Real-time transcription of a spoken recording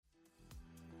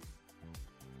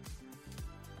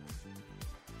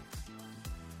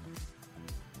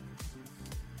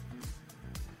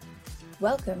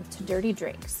Welcome to Dirty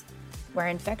Drinks, where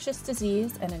infectious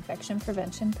disease and infection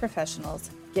prevention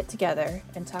professionals get together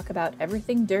and talk about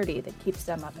everything dirty that keeps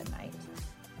them up at night.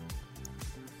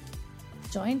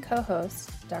 Join co-hosts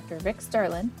Dr. Rick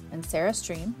Starlin and Sarah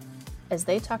Stream as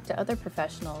they talk to other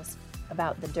professionals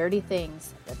about the dirty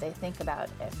things that they think about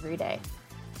every day.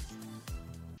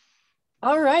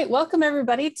 All right, welcome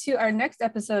everybody to our next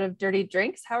episode of Dirty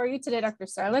Drinks. How are you today, Dr.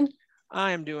 Starlin?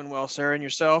 I am doing well, Sarah, and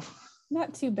yourself?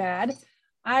 Not too bad.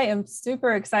 I am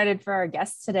super excited for our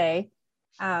guest today.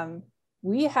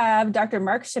 We have Dr.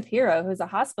 Mark Shapiro, who's a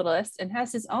hospitalist and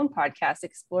has his own podcast,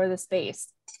 Explore the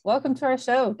Space. Welcome to our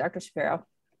show, Dr. Shapiro.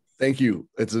 Thank you.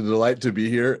 It's a delight to be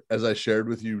here. As I shared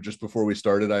with you just before we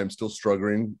started, I am still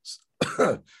struggling.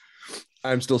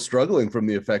 I'm still struggling from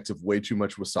the effects of way too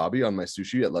much wasabi on my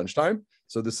sushi at lunchtime.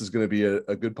 So this is going to be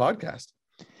a good podcast.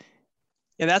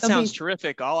 Yeah, that sounds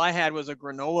terrific. All I had was a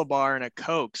granola bar and a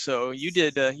Coke. So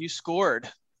you scored.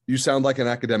 You sound like an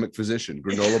academic physician.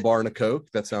 Granola bar and a Coke.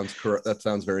 That sounds correct. That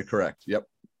sounds very correct. Yep.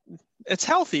 It's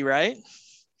healthy, right?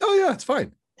 Oh yeah, it's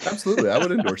fine. Absolutely. I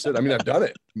would endorse it. I mean, I've done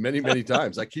it many, many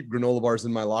times. I keep granola bars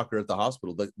in my locker at the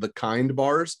hospital. The kind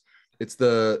bars, it's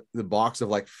the box of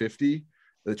like 50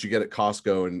 that you get at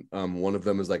Costco. And one of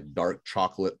them is like dark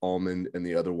chocolate almond and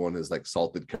the other one is like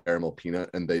salted caramel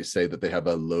peanut. And they say that they have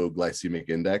a low glycemic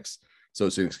index. So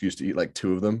it's an excuse to eat like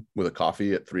 2 of them with a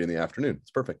coffee at 3 p.m.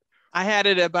 It's perfect. I had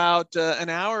it about an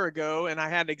hour ago, and I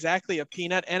had exactly a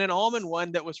peanut and an almond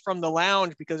one that was from the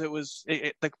lounge because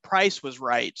the price was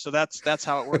right. So that's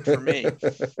how it worked for me.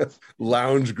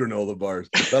 Lounge granola bars.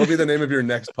 That'll be the name of your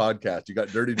next podcast. You got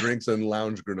Dirty Drinks and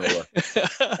Lounge Granola.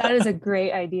 That is a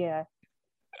great idea.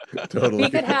 Totally. We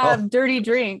could have dirty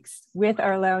drinks with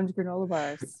our lounge granola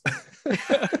bars.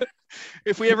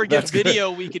 If we ever get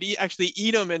video, we could actually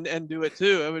eat them and do it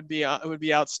too. It would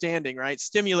be outstanding, right?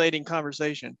 Stimulating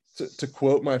conversation. To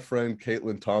quote my friend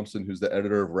Caitlin Thompson, who's the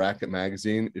editor of Racket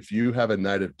Magazine, if you have a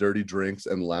night of dirty drinks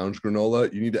and lounge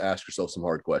granola, you need to ask yourself some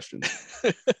hard questions.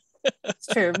 It's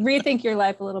true. Rethink your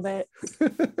life a little bit.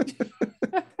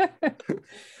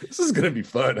 This is going to be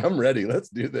fun. I'm ready. Let's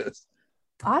do this.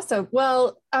 Awesome.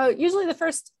 Well, usually the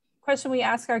first question we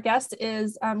ask our guest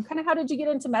is kind of how did you get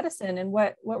into medicine and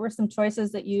what were some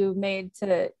choices that you made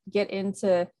to get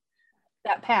into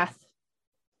that path?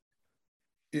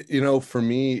 You know, for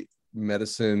me,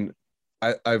 medicine,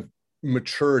 I've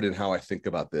matured in how I think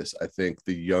about this. I think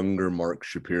the younger Mark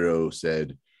Shapiro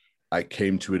said, I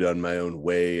came to it on my own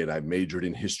way and I majored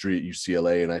in history at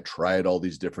UCLA and I tried all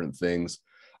these different things.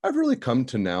 I've really come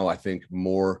to now, I think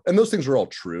more, and those things are all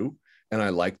true. And I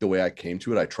like the way I came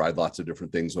to it. I tried lots of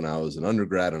different things when I was an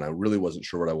undergrad, and I really wasn't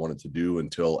sure what I wanted to do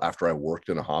until after I worked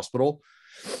in a hospital.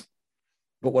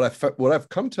 But what I've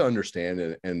come to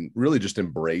understand and really just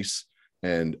embrace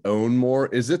and own more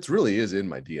is it really is in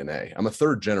my DNA. I'm a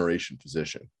 3rd generation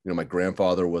physician. You know, my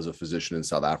grandfather was a physician in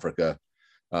South Africa.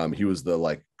 He was the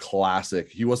like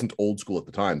classic. He wasn't old school at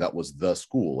the time. That was the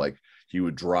school. Like he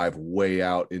would drive way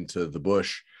out into the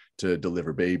bush to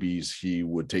deliver babies. He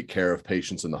would take care of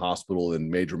patients in the hospital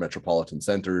in major metropolitan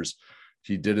centers.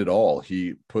 He did it all.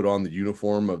 He put on the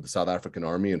uniform of the South African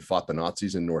army and fought the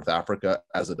Nazis in North Africa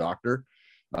as a doctor.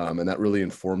 And that really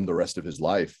informed the rest of his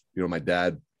life. You know, my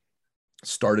dad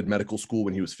started medical school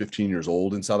when he was 15 years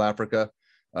old in South Africa,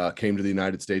 came to the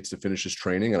United States to finish his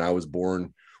training, and I was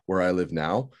born where I live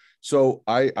now. So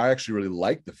I actually really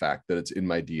like the fact that it's in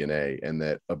my DNA and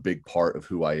that a big part of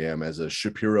who I am as a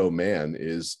Shapiro man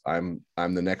is I'm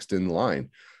the next in line.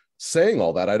 Saying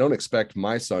all that, I don't expect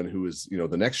my son, who is, you know,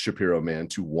 the next Shapiro man,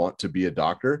 to want to be a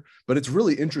doctor, but it's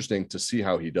really interesting to see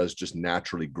how he does just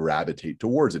naturally gravitate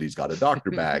towards it. He's got a doctor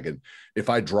bag. And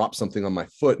if I drop something on my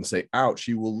foot and say, ouch,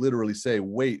 he will literally say,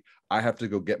 wait, I have to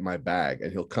go get my bag.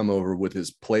 And he'll come over with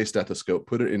his play stethoscope,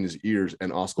 put it in his ears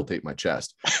and auscultate my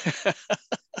chest.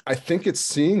 I think it's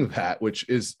seeing that, which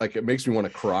is like, it makes me want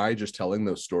to cry just telling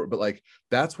those stories. But like,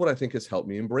 that's what I think has helped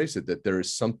me embrace it, that there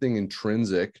is something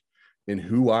intrinsic in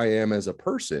who I am as a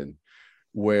person,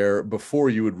 where before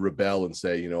you would rebel and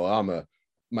say, you know,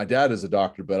 my dad is a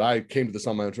doctor, but I came to this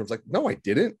on my own terms. Like, no, I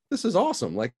didn't. This is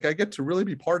awesome. Like, I get to really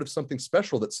be part of something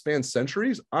special that spans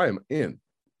centuries. I am in.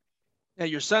 Yeah,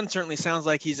 your son certainly sounds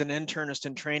like he's an internist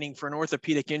in training for an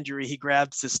orthopedic injury. He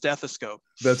grabs his stethoscope.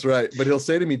 That's right. But he'll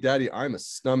say to me, Daddy, I'm a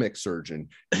stomach surgeon.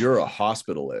 You're a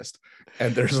hospitalist.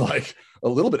 And there's like a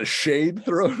little bit of shade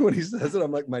thrown when he says it.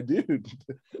 I'm like, my dude,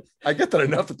 I get that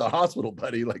enough at the hospital,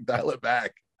 buddy. Like, dial it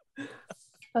back.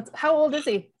 How old is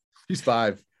he? He's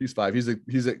 5.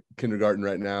 He's at kindergarten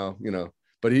right now, you know,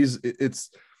 but it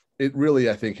really,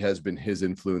 I think, has been his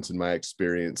influence in my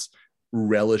experience,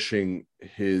 relishing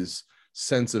his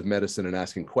sense of medicine and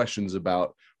asking questions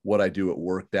about what I do at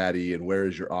work, Daddy, and where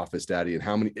is your office, Daddy,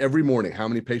 and every morning, how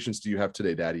many patients do you have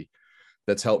today, Daddy?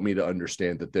 That's helped me to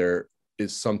understand that there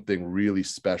is something really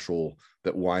special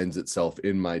that winds itself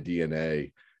in my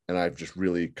DNA. And I've just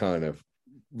really kind of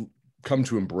come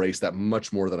to embrace that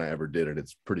much more than I ever did. And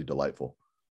it's pretty delightful.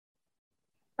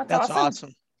 That's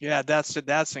awesome. Yeah,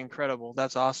 that's incredible.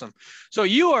 That's awesome. So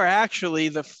you are actually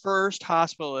the first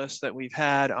hospitalist that we've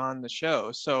had on the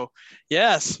show. So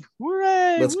yes,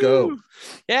 hooray! Let's go.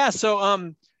 Yeah.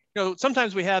 So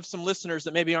sometimes we have some listeners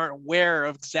that maybe aren't aware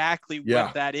of exactly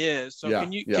what that is. So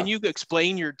can you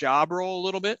explain your job role a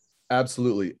little bit?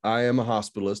 Absolutely. I am a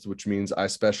hospitalist, which means I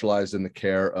specialize in the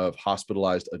care of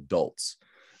hospitalized adults.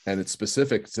 And it's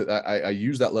specific to, I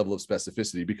use that level of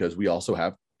specificity because we also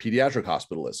have pediatric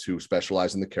hospitalists who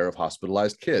specialize in the care of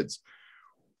hospitalized kids.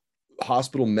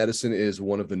 Hospital medicine is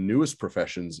one of the newest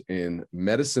professions in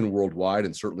medicine worldwide,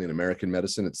 and certainly in American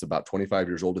medicine. It's about 25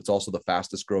 years old. It's also the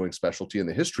fastest growing specialty in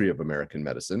the history of American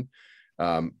medicine.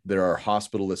 There are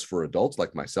hospitalists for adults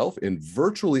like myself in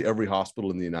virtually every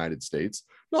hospital in the United States.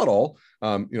 Not all,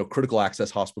 critical access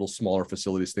hospitals, smaller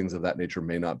facilities, things of that nature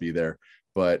may not be there,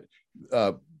 but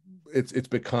it's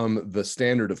become the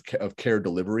standard of care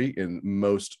delivery in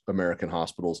most American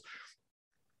hospitals.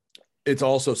 It's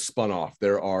also spun off.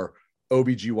 There are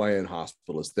OBGYN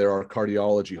hospitalists, there are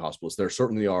cardiology hospitalists, there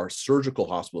certainly are surgical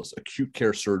hospitalists, acute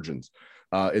care surgeons.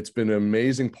 It's been an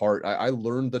amazing part. I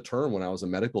learned the term when I was a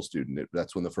medical student.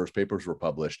 That's when the first papers were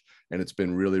published. And it's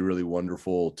been really, really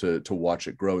wonderful to watch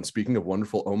it grow. And speaking of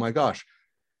wonderful, oh my gosh,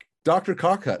 Dr.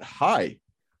 Cockcut, hi.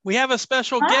 We have a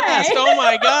special guest. Oh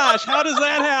my gosh, how does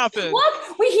that happen?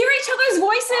 Look, we hear each other's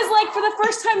voices like for the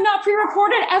first time, not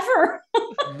pre-recorded ever.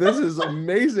 This is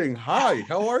amazing. Hi,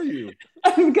 how are you?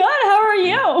 I'm good. How are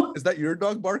you? Is that your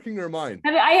dog barking or mine?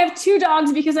 I have two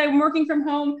dogs because I'm working from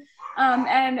home.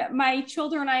 And my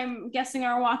children, I'm guessing,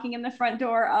 are walking in the front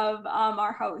door of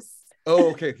our house. Oh,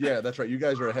 okay. Yeah, that's right. You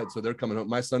guys are ahead. So they're coming home.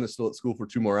 My son is still at school for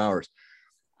 2 more hours.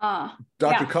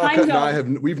 Dr. Cockcut and I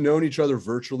we've known each other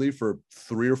virtually for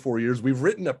 3 or 4 years. We've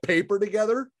written a paper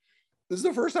together. This is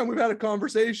the first time we've had a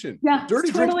conversation. Yeah,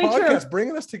 Dirty Drinks Podcast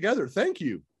bringing us together. Thank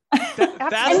you. And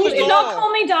you should not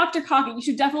call me Dr. Cockcut. You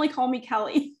should definitely call me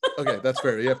Kelly. Okay, that's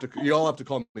fair. You all have to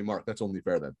call me Mark. That's only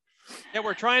fair then. Yeah,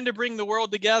 we're trying to bring the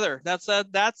world together. That's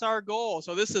our goal.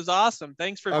 So this is awesome.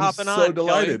 Thanks for hopping on. I'm so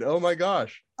delighted. Kelly. Oh my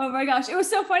gosh. It was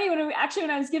so funny when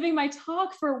I was giving my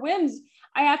talk for WIMS.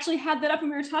 I actually had that up and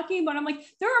we were talking about it. I'm like,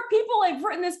 there are people I've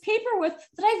written this paper with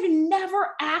that I've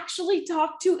never actually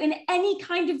talked to in any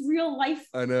kind of real life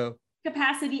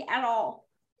capacity at all.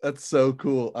 That's so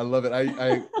cool. I love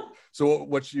it. So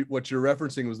what you're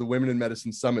referencing was the Women in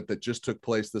Medicine Summit that just took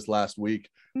place this last week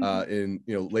in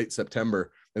late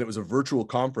September, and it was a virtual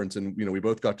conference, and we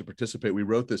both got to participate. We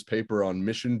wrote this paper on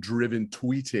mission-driven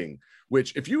tweeting,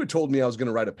 which if you had told me I was going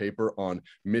to write a paper on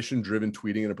mission-driven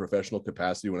tweeting in a professional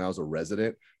capacity when I was a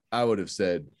resident, I would have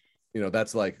said,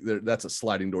 that's a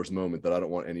sliding doors moment that I don't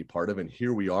want any part of. And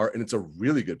here we are, and it's a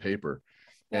really good paper.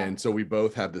 Yeah. And so we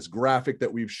both have this graphic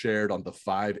that we've shared on the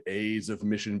 5 A's of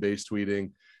mission-based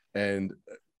tweeting. And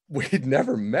we'd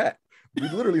never met.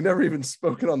 We'd literally never even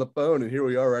spoken on the phone. And here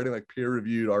we are writing like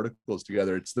peer-reviewed articles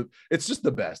together. It's just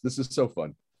the best. This is so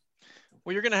fun.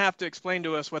 Well, you're going to have to explain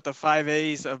to us what the 5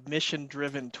 A's of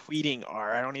mission-driven tweeting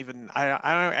are.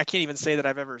 I can't even say that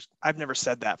I've never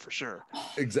said that for sure.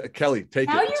 Exactly. Kelly, take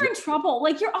it. Now you're in trouble.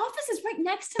 Like your office is right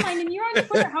next to mine and you're on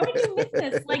Twitter. How did you miss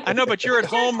this? Like I know, but you're at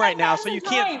home right now, so you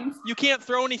can't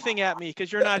throw anything at me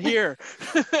because you're not here.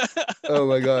 Oh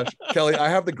my gosh. Kelly, I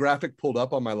have the graphic pulled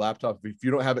up on my laptop. If you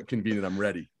don't have it convenient, I'm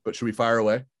ready. But should we fire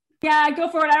away? Yeah, go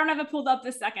for it. I don't have it pulled up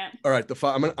this second. All right.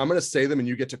 I'm gonna say them and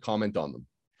you get to comment on them.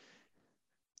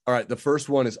 All right, the first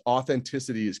one is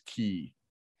authenticity is key.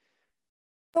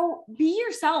 So be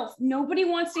yourself. Nobody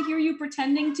wants to hear you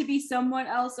pretending to be someone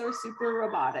else or super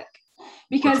robotic.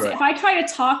 Because if I try to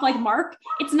talk like Mark,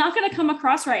 it's not going to come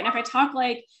across right. And if I talk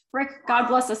like Rick, God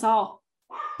bless us all.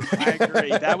 I agree.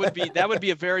 That would be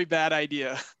a very bad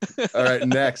idea. All right,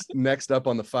 next up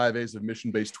on the 5 A's of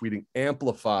mission-based tweeting,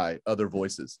 amplify other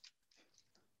voices.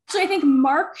 Actually, I think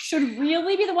Mark should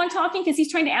really be the one talking because he's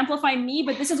trying to amplify me,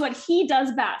 but this is what he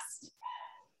does best.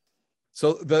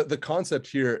 So the concept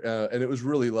here, and it was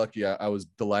really lucky, I was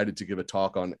delighted to give a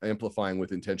talk on amplifying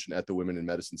with intention at the Women in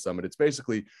Medicine Summit. It's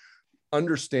basically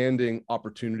understanding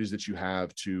opportunities that you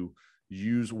have to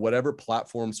use whatever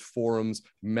platforms, forums,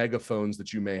 megaphones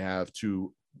that you may have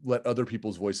to let other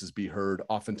people's voices be heard,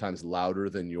 oftentimes louder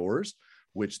than yours,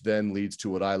 which then leads to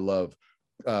what I love,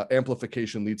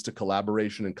 amplification leads to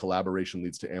collaboration, and collaboration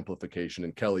leads to amplification.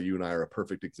 And Kelly, you and I are a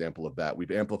perfect example of that.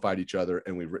 We've amplified each other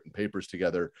and we've written papers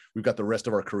together. We've got the rest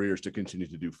of our careers to continue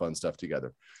to do fun stuff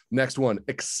together. Next one,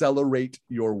 accelerate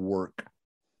your work.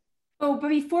 Oh, but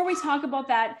before we talk about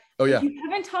that, if you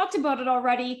haven't talked about it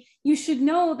already, you should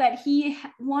know that he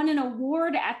won an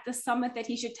award at the summit that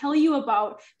he should tell you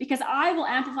about, because I will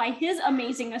amplify his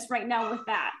amazingness right now with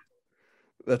that.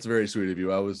 That's very sweet of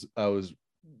you. I was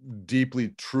deeply,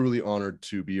 truly honored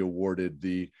to be awarded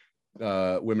the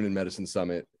Women in Medicine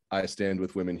Summit I Stand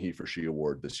with Women, He for She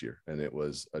award this year. And it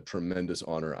was a tremendous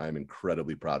honor. I'm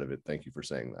incredibly proud of it. Thank you for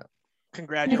saying that.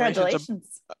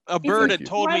 Congratulations. A bird had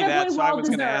told me that, so I was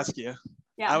going to ask you.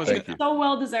 Yeah, it's so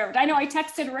well deserved. I know. I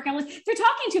texted Rick. I'm like, they're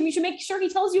talking to him. You should make sure he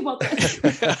tells you about this.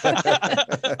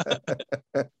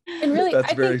 And really,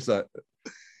 that's very sad.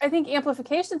 I think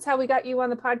amplification is how we got you on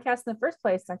the podcast in the first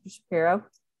place, Dr. Shapiro.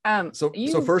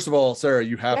 So first of all, Sarah,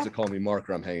 you have to call me Mark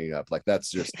or I'm hanging up. Like, that's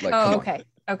just like, okay.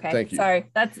 Thank you. Sorry.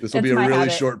 This will be a really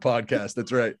short podcast.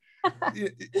 That's right.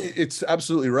 It's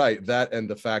absolutely right. That, and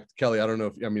the fact, Kelly, I don't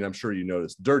know if, I'm sure you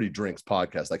noticed, Dirty Drinks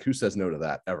podcast. Like, who says no to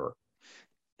that ever?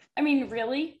 I mean,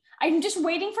 really? I'm just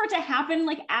waiting for it to happen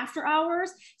like after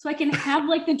hours so I can have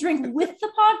like the drink with the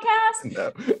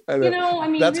podcast.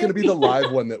 No, that's going to be the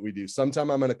live one that we do.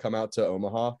 Sometime I'm going to come out to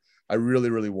Omaha. I really,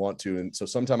 really want to. And so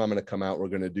sometime I'm going to come out, we're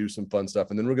going to do some fun stuff.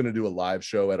 And then we're going to do a live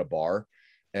show at a bar.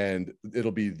 And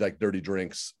it'll be like Dirty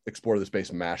Drinks, Explore the Space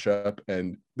mashup.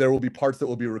 And there will be parts that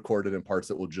will be recorded and parts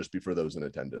that will just be for those in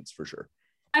attendance, for sure.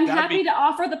 I'm happy to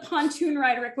offer the pontoon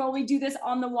ride, Rick, while we do this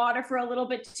on the water for a little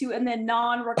bit too, and then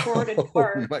non-recorded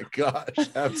part. Oh my gosh,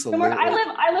 absolutely.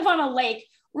 I live on a lake.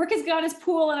 Rick has got his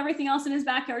pool and everything else in his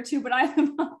backyard too, but I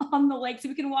live on the lake, so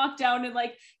we can walk down and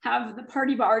like have the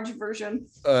party barge version.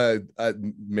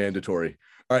 Mandatory.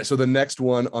 All right, so the next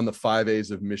one on the 5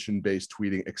 A's of mission-based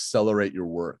tweeting: accelerate your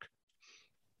work.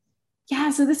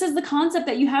 Yeah, so this is the concept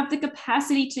that you have the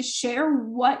capacity to share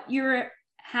what you're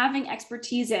having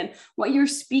expertise in, what you're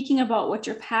speaking about, what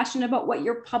you're passionate about, what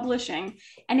you're publishing.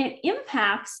 And it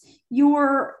impacts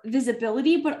your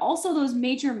visibility, but also those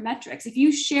major metrics. If you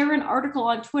share an article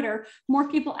on Twitter, more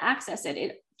people access it.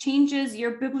 It changes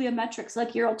your bibliometrics,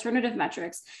 like your alternative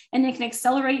metrics, and it can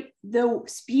accelerate the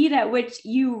speed at which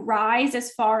you rise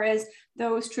as far as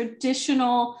those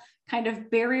traditional kind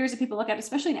of barriers that people look at,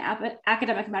 especially in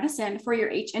academic medicine, for your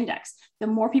H-index. The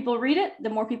more people read it, the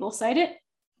more people cite it,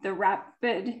 the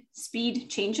rapid speed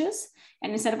changes.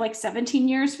 And instead of like 17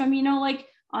 years from, like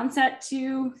onset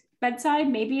to bedside,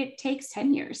 maybe it takes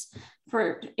 10 years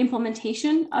for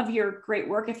implementation of your great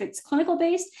work. If it's clinical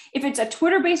based, if it's a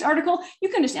Twitter based article, you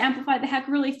can just amplify the heck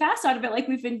really fast out of it, like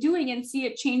we've been doing, and see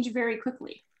it change very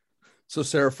quickly. So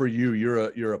Sarah, for you,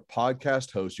 you're a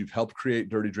podcast host. You've helped create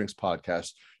Dirty Drinks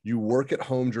podcast. You work at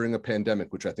home during a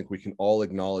pandemic, which I think we can all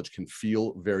acknowledge can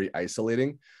feel very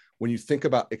isolating. When you think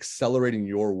about accelerating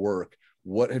your work,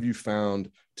 what have you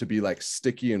found to be like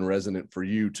sticky and resonant for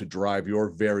you to drive your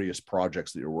various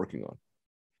projects that you're working on?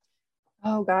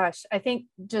 Oh gosh, I think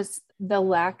just the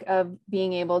lack of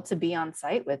being able to be on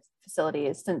site with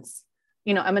facilities, since,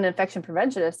 I'm an infection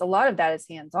preventionist, a lot of that is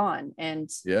hands-on, and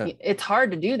it's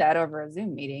hard to do that over a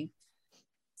Zoom meeting.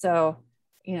 So,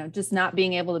 just not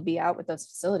being able to be out with those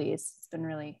facilities, it's been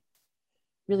really,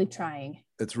 really trying.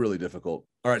 It's really difficult.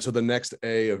 All right. So the next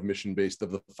A of mission-based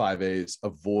of the 5 A's,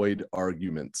 avoid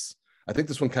arguments. I think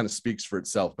this one kind of speaks for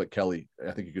itself, but Kelly,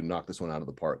 I think you can knock this one out of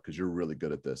the park because you're really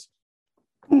good at this.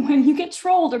 When you get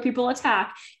trolled or people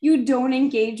attack, you don't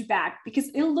engage back, because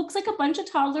it looks like a bunch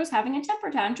of toddlers having a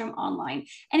temper tantrum online,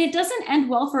 and it doesn't end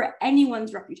well for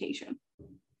anyone's reputation.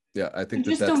 Yeah, I think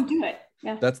don't do it.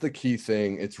 Yeah, that's the key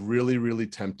thing. It's really, really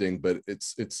tempting, but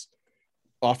it's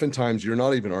oftentimes you're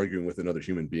not even arguing with another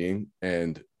human being,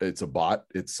 and it's a bot.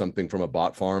 It's something from a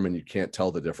bot farm, and you can't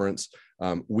tell the difference.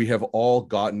 We have all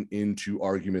gotten into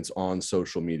arguments on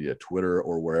social media, Twitter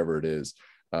or wherever it is.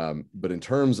 But in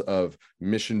terms of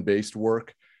mission-based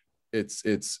work,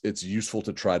 it's useful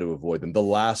to try to avoid them. The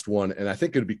last one, and I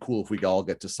think it'd be cool if we all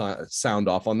get to sound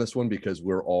off on this one, because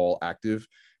we're all active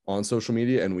on social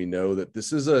media, and we know that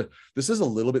this is a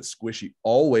little bit squishy.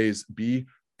 Always be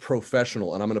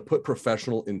professional, and I'm going to put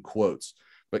professional in quotes.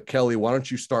 But Kelly, why don't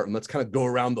you start, and let's kind of go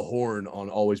around the horn on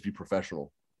always be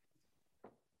professional.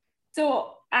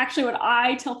 So actually, what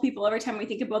I tell people every time we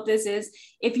think about this is,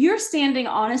 if you're standing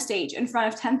on a stage in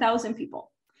front of 10,000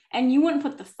 people and you wouldn't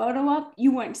put the photo up,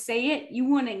 you wouldn't say it, you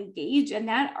wouldn't engage in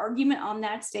that argument on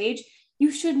that stage,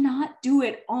 you should not do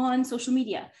it on social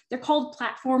media. They're called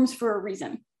platforms for a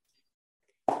reason.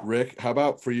 Rick, how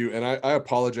about for you? And I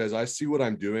apologize. I see what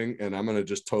I'm doing, and I'm gonna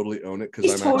just totally own it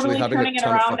because I'm totally actually having turning a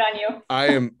ton it of around fun.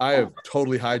 on you. I have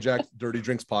totally hijacked Dirty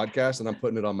Drinks podcast, and I'm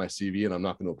putting it on my CV, and I'm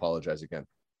not going to apologize again.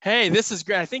 Hey, this is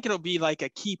great. I think it'll be like a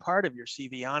key part of your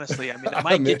CV, honestly. I mean, it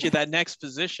might get you that next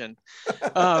position.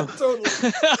 Totally.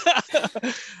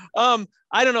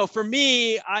 I don't know. For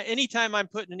me, anytime I'm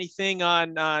putting anything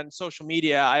on social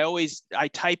media, I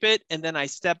type it and then I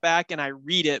step back and I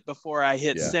read it before I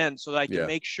hit send, so that I can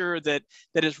make sure that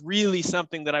it's really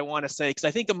something that I want to say. Because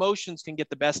I think emotions can get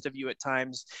the best of you at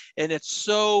times, and it's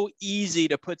so easy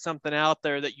to put something out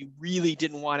there that you really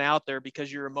didn't want out there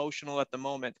because you're emotional at the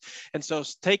moment. And so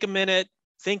take a minute,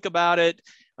 think about it,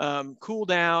 cool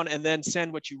down, and then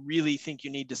send what you really think you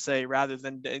need to say rather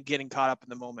than getting caught up in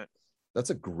the moment. That's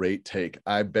a great take.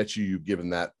 I bet you've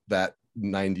given that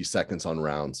 90 seconds on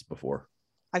rounds before.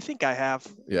 I think I have.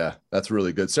 Yeah, that's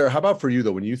really good. Sarah, how about for you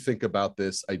though? When you think about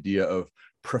this idea of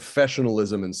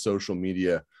professionalism in social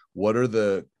media, what are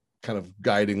the kind of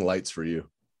guiding lights for you?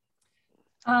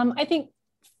 I think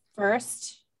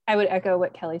first, I would echo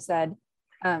what Kelly said.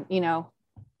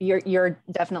 You're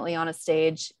definitely on a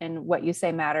stage, and what you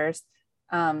say matters.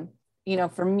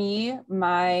 For me,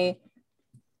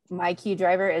 my key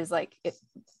driver is like,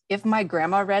 if my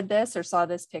grandma read this or saw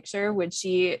this picture, would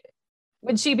she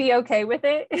be okay with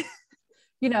it?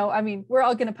 I mean, we're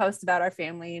all going to post about our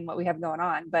family and what we have going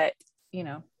on, but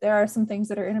there are some things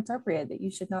that are inappropriate that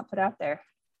you should not put out there.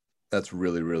 That's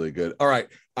really, really good. All right.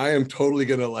 I am totally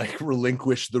going to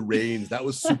relinquish the reins. That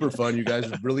was super fun. You guys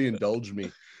have really indulged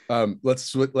me. Let's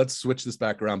switch this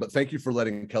back around, but thank you for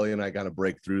letting Kelly and I kind of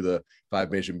break through the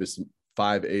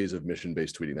 5 A's of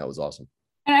mission-based tweeting. That was awesome.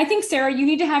 And I think, Sarah, you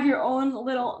need to have your own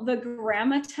the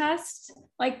grandma test,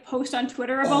 post on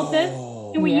Twitter about this.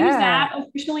 Can we use that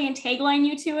officially and tagline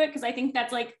you to it? Because I think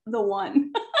that's the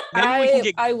one.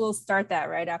 I will start that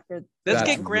right after. Let's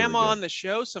get grandma on the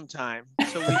show sometime.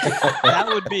 So that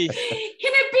would be. Can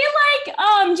it be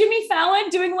like Jimmy Fallon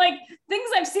doing things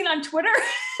I've seen on Twitter?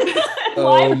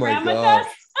 Live grandma test?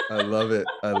 I love it.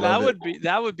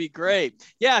 That would be great.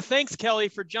 Yeah, thanks, Kelly,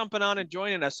 for jumping on and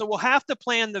joining us. So we'll have to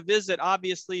plan the visit,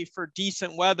 obviously, for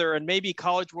decent weather and maybe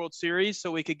College World Series, so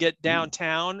we could get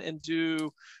downtown and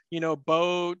do,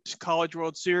 boat, College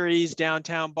World Series,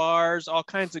 downtown bars, all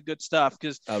kinds of good stuff.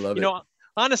 Because I love it.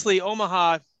 Honestly,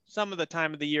 Omaha, some of the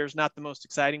time of the year is not the most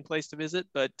exciting place to visit,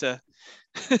 but that's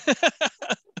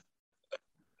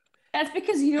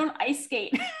because you don't ice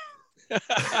skate.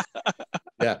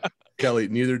 Yeah, Kelly,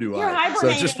 neither do I.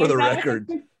 So just for the record,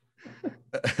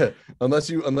 unless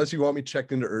you want me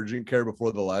checked into urgent care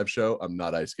before the live show, I'm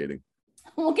not ice skating.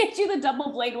 We'll get you the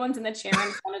double blade ones in the chair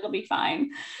and it'll be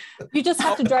fine. You just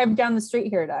have to drive down the street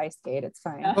here to ice skate. It's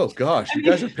fine. Oh gosh, you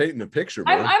guys are painting a picture.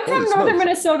 I'm from northern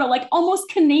Minnesota, almost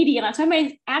Canadian. That's why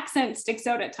my accent sticks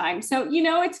out at times. So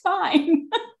it's fine.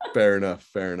 Fair enough.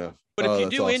 But if you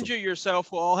do injure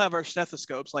yourself, we'll all have our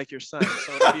stethoscopes like your son,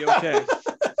 so it'll be okay.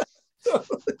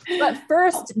 But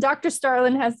first, Dr.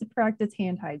 Starlin has to practice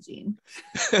hand hygiene.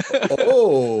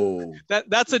 Oh,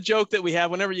 that's a joke that we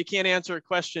have. Whenever you can't answer a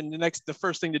question, the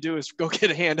first thing to do is go get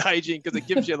a hand hygiene, because it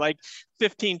gives you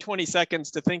 15-20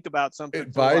 seconds to think about something.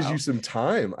 It buys you some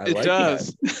time. It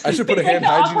does. That. I should put a hand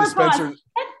hygiene dispenser.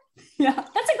 Yeah,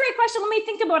 that's a great question. Let me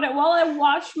think about it while I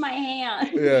wash my hands.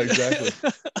 Yeah,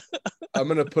 exactly. I'm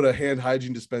going to put a hand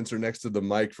hygiene dispenser next to the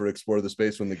mic for Explore the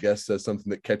Space. When the guest says something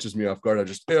that catches me off guard, I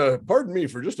just, pardon me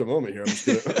for just a moment here. I'm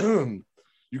just gonna,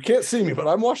 you can't see me, but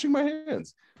I'm washing my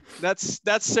hands. That's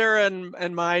Sarah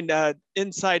and mine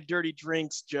inside Dirty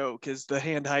Drinks joke is the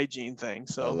hand hygiene thing.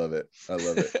 So I love it.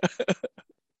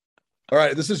 All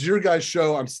right, this is your guys'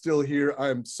 show. I'm still here.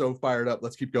 I'm so fired up.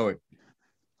 Let's keep going.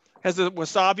 Has the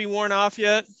wasabi worn off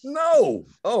yet? No.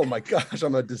 Oh my gosh,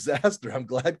 I'm a disaster. I'm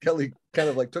glad Kelly kind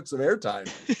of took some airtime.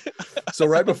 So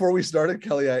right before we started,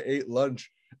 Kelly, I ate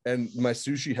lunch and my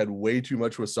sushi had way too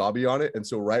much wasabi on it. And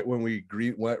so right when the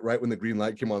green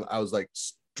light came on, I was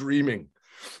streaming,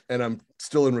 and I'm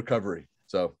still in recovery.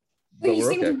 So you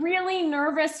seemed really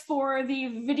nervous for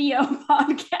the video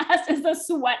podcast as the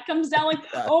sweat comes down.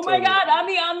 Oh my God, I'm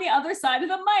on the other side of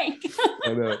the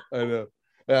mic. I know.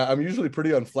 Yeah, I'm usually pretty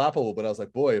unflappable, but I was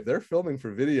like, boy, if they're filming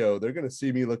for video, they're going to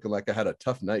see me looking like I had a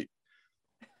tough night.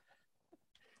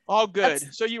 All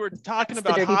good. So you were talking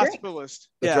about hospitalist.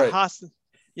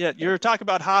 Yeah, you were talking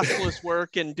about hospitalist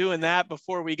work and doing that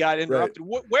before we got interrupted.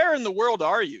 Right. Where in the world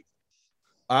are you?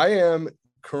 I am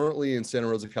currently in Santa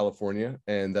Rosa, California,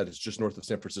 and that is just north of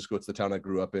San Francisco. It's the town I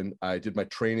grew up in. I did my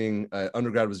training.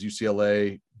 Undergrad was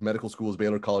UCLA. Medical school was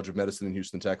Baylor College of Medicine in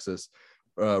Houston, Texas.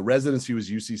 residency was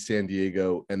UC San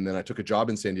Diego, and then I took a job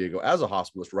in San Diego as a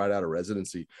hospitalist right out of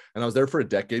residency, and I was there for a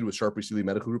decade with Sharpie Sealy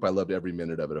Medical Group. I loved every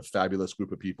minute of it. A fabulous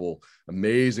group of people,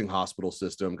 amazing hospital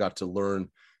system. Got to learn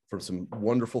from some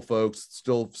wonderful folks.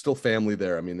 Still family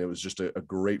there. I mean, it was just a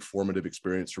great formative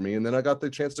experience for me. And then I got the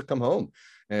chance to come home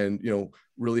and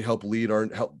really help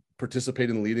participate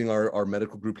in leading our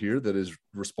medical group here that is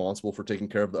responsible for taking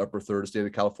care of the upper third of the state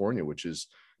of California, which is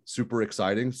super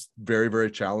exciting, very, very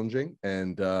challenging,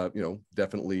 and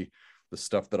definitely the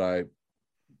stuff that I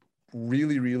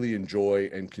really, really enjoy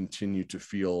and continue to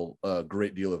feel a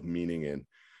great deal of meaning in.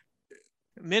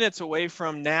 Minutes away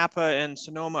from Napa and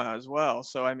Sonoma as well.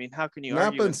 So, I mean, how can you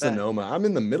argue Napa and with that? Sonoma, I'm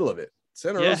in the middle of it.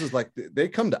 Santa Rosa is like, they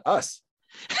come to us.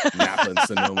 Napa and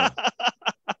Sonoma.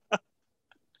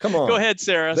 Come on. Go ahead,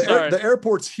 Sarah. The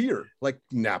airport's here, like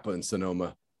Napa and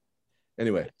Sonoma.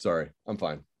 Anyway, sorry. I'm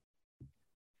fine.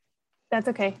 That's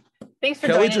okay. Thanks for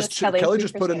joining us, Kelly. Kelly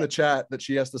just put in the chat that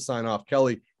she has to sign off.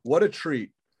 Kelly, what a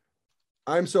treat.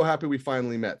 I'm so happy we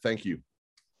finally met. Thank you.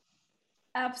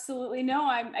 Absolutely. No,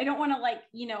 I don't want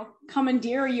to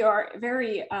commandeer your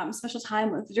very special time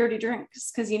with Dirty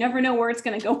Drinks, because you never know where it's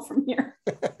going to go from here.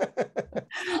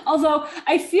 Although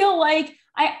I feel like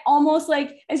I almost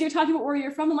as you're talking about where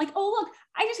you're from, I'm like, oh, look,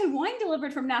 I just had wine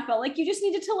delivered from Napa. Like, you just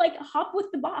needed to hop with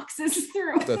the boxes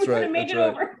through. That's right. And make it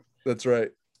over. That's right.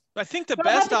 I think the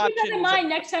best option. Keep that in mind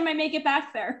next time I make it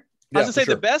back there. I was gonna say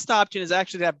the best option is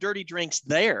actually to have Dirty Drinks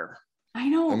there. I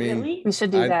know. Really? We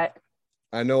should do that.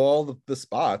 I know all the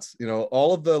spots,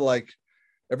 all of the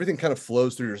everything kind of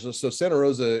flows through. So Santa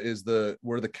Rosa is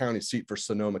we're the county seat for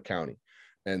Sonoma County.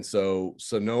 And so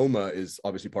Sonoma is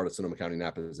obviously part of Sonoma County.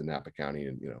 Napa is in Napa County,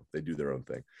 and they do their own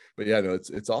thing. But yeah, no,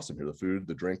 it's awesome here. The food,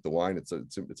 the drink, the wine,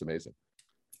 it's amazing.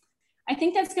 I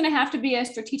think that's going to have to be a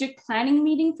strategic planning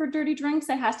meeting for Dirty Drinks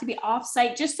that has to be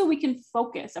offsite, just so we can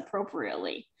focus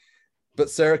appropriately. But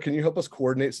Sarah, can you help us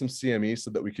coordinate some CME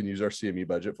so that we can use our CME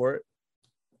budget for it?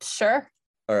 Sure.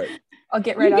 All right. I'll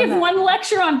get right on that. You give one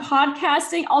lecture on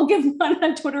podcasting. I'll give one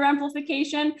on Twitter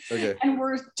amplification. Okay. And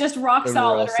we're just rock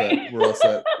solid, right? We're all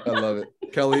set. I love it.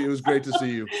 Kelly, it was great to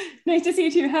see you. Nice to see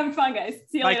you too. Having fun, guys.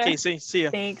 See you later. Bye, Casey. See you.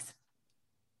 Thanks.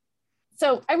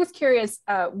 So I was curious,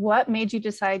 what made you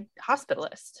decide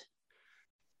hospitalist?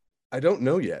 I don't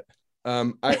know yet.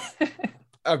 I'm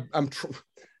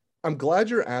glad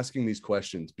you're asking these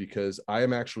questions, because I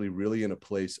am actually really in a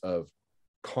place of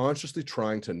consciously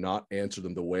trying to not answer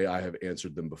them the way I have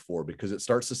answered them before, because it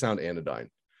starts to sound anodyne.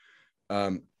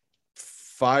 3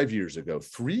 years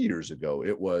ago,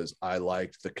 it was, I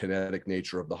liked the kinetic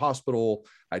nature of the hospital.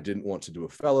 I didn't want to do a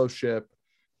fellowship.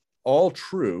 All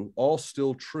true, all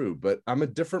still true, but I'm a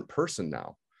different person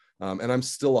now. And I'm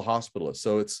still a hospitalist.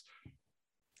 So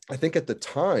I think at the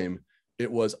time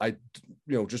it was,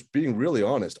 just being really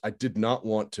honest, I did not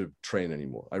want to train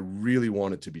anymore. I really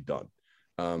wanted to be done.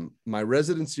 My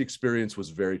residency experience was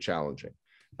very challenging.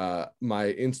 My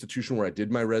institution where I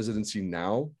did my residency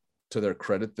now, to their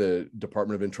credit, the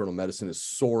Department of Internal Medicine is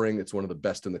soaring. It's one of the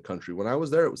best in the country. When I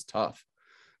was there, it was tough.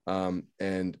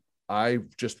 And I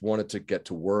just wanted to get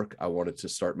to work. I wanted to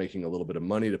start making a little bit of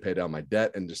money to pay down my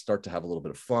debt and to start to have a little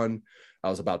bit of fun. I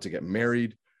was about to get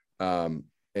married.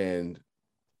 And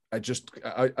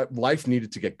life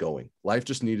needed to get going. Life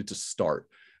just needed to start.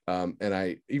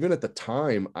 And even at the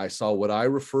time, I saw what I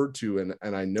referred to,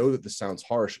 and I know that this sounds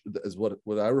harsh, as what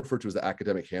I refer to as the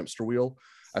academic hamster wheel.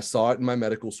 I saw it in my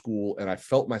medical school, and I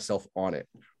felt myself on it,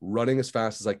 running as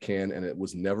fast as I can. And it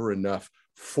was never enough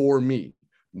for me,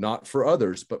 not for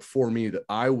others, but for me, that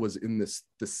I was in this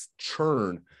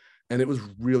churn, and it was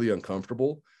really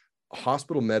uncomfortable.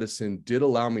 Hospital medicine did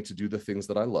allow me to do the things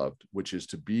that I loved, which is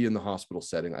to be in the hospital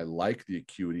setting. I like the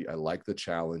acuity. I like the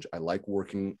challenge. I like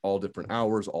working all different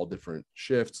hours, all different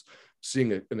shifts,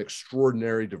 seeing an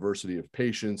extraordinary diversity of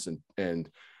patients and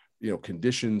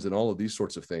conditions and all of these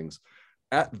sorts of things.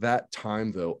 At that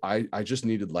time, though, I just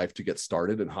needed life to get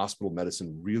started, and hospital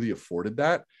medicine really afforded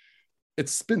that.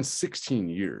 It's been 16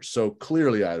 years. So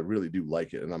clearly I really do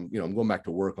like it. And I'm going back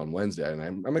to work on Wednesday, and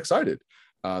I'm excited.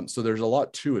 So there's a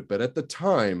lot to it, but at the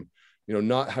time,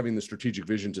 not having the strategic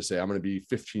vision to say, I'm going to be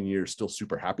 15 years still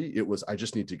super happy. It was, I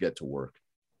just need to get to work.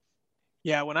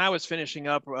 Yeah, when I was finishing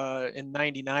up in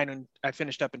 99, when I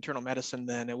finished up internal medicine,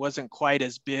 then it wasn't quite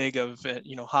as big of,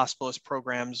 hospitalist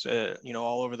programs,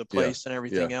 all over the place and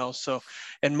everything else. So,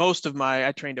 and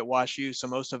I trained at WashU, so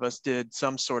most of us did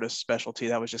some sort of specialty.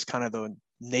 That was just kind of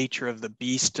nature of the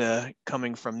beast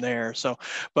coming from there. So,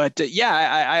 but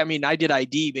I mean, I did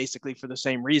ID basically for the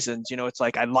same reasons. You know, it's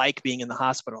like I like being in the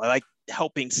hospital. I like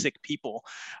helping sick people,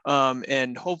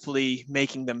 and hopefully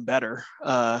making them better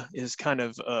is kind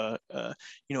of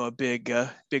you know, a big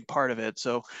part of it.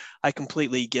 So I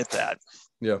completely get that.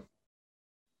 Yeah.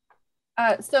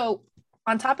 So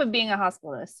on top of being a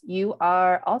hospitalist, you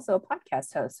are also a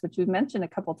podcast host, which we've mentioned a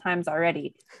couple times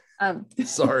already.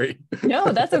 Sorry.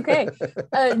 No, that's okay.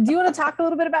 Do you want to talk a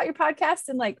little bit about your podcast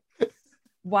and like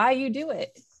why you do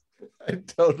it? I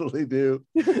totally do.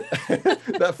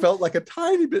 That felt like a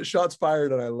tiny bit shots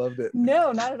fired, and I loved it.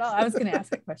 No, not at all. I was going to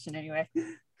ask that question anyway.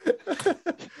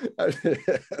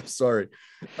 I'm sorry.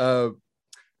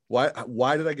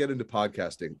 Why did I get into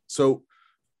podcasting? So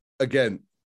again,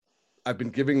 I've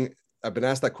been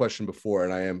asked that question before,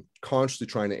 and I am consciously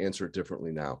trying to answer it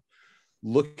differently now.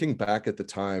 Looking back at the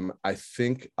time, I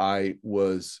think I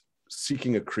was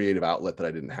seeking a creative outlet that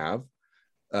I didn't have.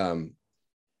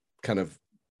 Kind of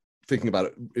thinking about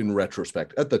it in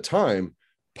retrospect. At the time,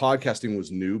 podcasting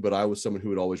was new, but I was someone who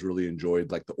had always really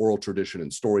enjoyed like the oral tradition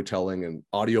and storytelling and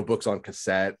audiobooks on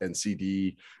cassette and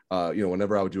CD.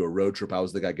 Whenever I would do a road trip, I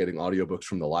was the guy getting audiobooks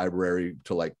from the library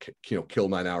to like, kill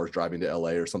 9 hours driving to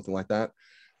LA or something like that.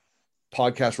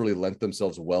 Podcasts really lent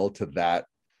themselves well to that,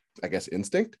 I guess,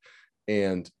 instinct.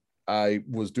 And I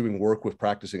was doing work with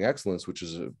Practicing Excellence, which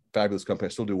is a fabulous company. I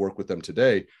still do work with them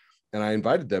today. And I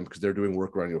invited them because they're doing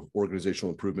work around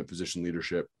organizational improvement, physician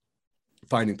leadership,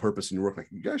 finding purpose in your work. Like,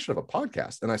 you guys should have a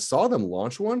podcast. And I saw them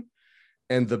launch one.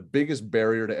 And the biggest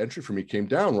barrier to entry for me came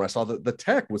down where I saw that the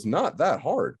tech was not that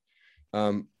hard,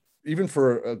 even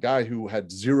for a guy who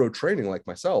had zero training like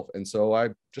myself. And so I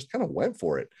just kind of went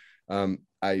for it.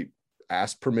 I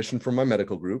asked permission from my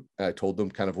medical group. I told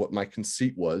them kind of what my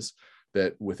conceit was,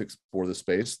 that with Explore the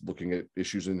Space, looking at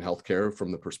issues in healthcare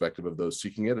from the perspective of those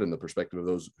seeking it and the perspective of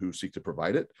those who seek to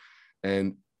provide it,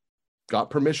 and got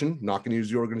permission. Not going to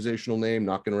use the organizational name,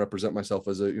 not going to represent myself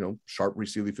as a, Sharp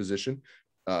Resealy physician,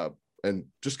 and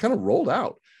just kind of rolled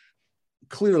out.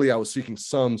 Clearly, I was seeking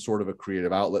some sort of a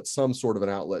creative outlet, some sort of an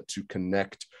outlet to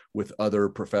connect with other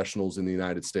professionals in the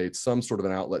United States, some sort of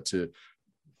an outlet to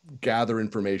gather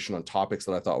information on topics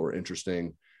that I thought were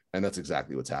interesting. And that's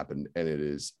exactly what's happened. And it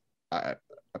is, I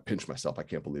pinch myself. I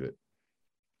can't believe it.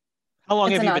 How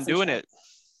long have you been doing it?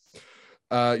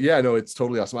 No, it's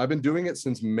totally awesome. I've been doing it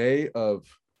since May of,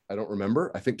 I don't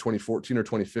remember, I think 2014 or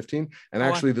 2015. And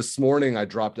actually this morning I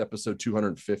dropped episode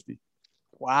 250.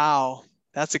 Wow.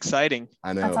 That's exciting.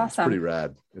 I know. That's awesome. It's pretty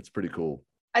rad. It's pretty cool.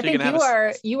 I think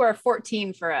you are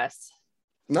 14 for us.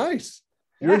 Nice.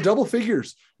 You're in double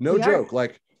figures. No joke.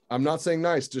 Like, I'm not saying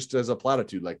nice just as a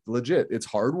platitude, like legit. It's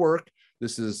hard work.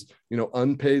 This is,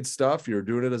 unpaid stuff. You're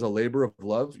doing it as a labor of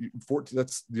love. 14,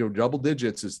 that's, double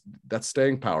digits that's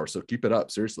staying power. So keep it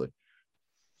up. Seriously.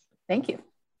 Thank you.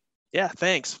 Yeah,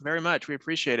 thanks very much. We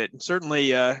appreciate it. And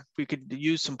certainly we could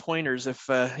use some pointers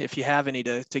if you have any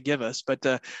to give us, but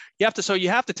you have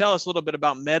to tell us a little bit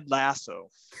about Med Lasso.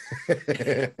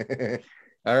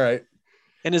 All right.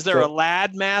 And is there a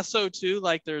Lad Masso too?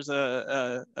 Like there's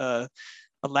a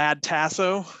Lad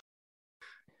Tasso?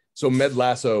 So Med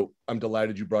Lasso, I'm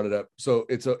delighted you brought it up. So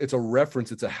it's a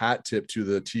reference. It's a hat tip to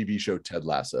the TV show Ted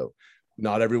Lasso.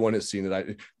 Not everyone has seen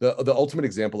it. The ultimate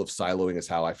example of siloing is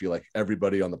how I feel like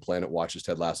everybody on the planet watches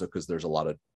Ted Lasso because there's a lot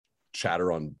of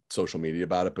chatter on social media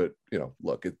about it. But,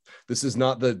 look, this is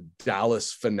not the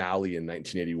Dallas finale in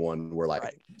 1981 where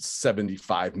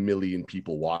 75 million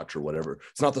people watch or whatever.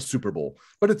 It's not the Super Bowl,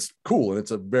 but it's cool. And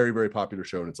it's a very, very popular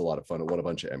show. And it's a lot of fun. It won a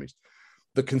bunch of Emmys.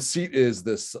 The conceit is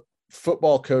this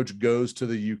football coach goes to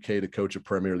the UK to coach a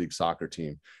Premier League soccer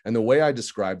team. And the way I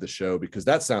describe the show, because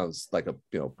that sounds like a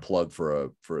plug for a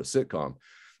sitcom,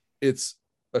 it's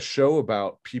a show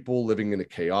about people living in a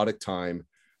chaotic time,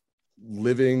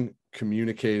 living,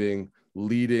 communicating,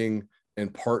 leading,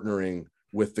 and partnering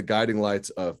with the guiding lights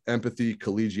of empathy,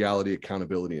 collegiality,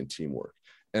 accountability, and teamwork.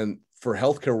 And for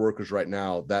healthcare workers right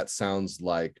now, that sounds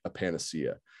like a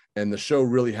panacea. And the show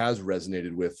really has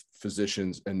resonated with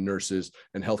physicians and nurses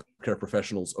and healthcare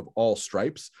professionals of all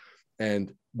stripes.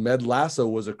 And Med Lasso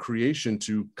was a creation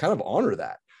to kind of honor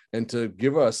that and to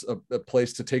give us a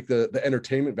place to take the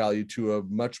entertainment value to a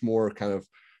much more kind of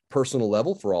personal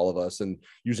level for all of us. And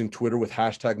using Twitter with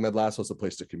hashtag Med Lasso as a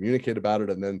place to communicate about it.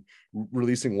 And then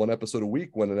releasing one episode a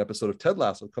week when an episode of Ted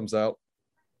Lasso comes out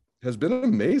has been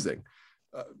amazing.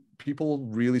 People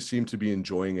really seem to be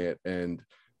enjoying it. And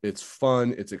it's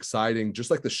fun, it's exciting, just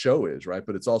like the show is, right?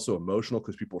 But it's also emotional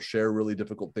because people share really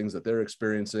difficult things that they're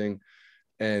experiencing.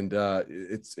 And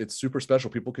it's super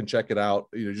special. People can check it out.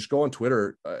 Just go on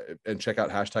Twitter and check out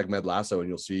hashtag Med Lasso, and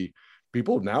you'll see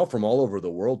people now from all over the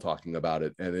world talking about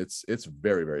it. And it's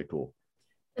very, very cool.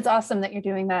 It's awesome that you're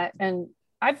doing that. And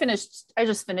I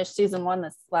just finished season 1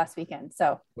 this last weekend.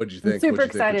 So what'd you think? I'm super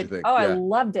excited. Think? Oh, yeah. I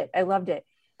loved it.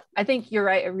 I think you're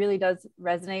right. It really does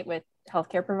resonate with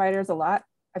healthcare providers a lot.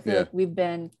 I feel like we've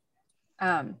been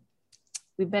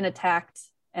attacked,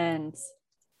 and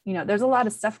there's a lot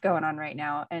of stuff going on right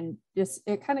now, and just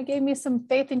it kind of gave me some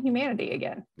faith in humanity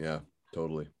again. Yeah,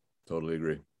 totally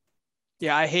agree.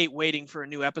 Yeah, I hate waiting for a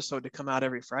new episode to come out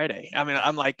every Friday. I mean,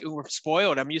 I'm like, we're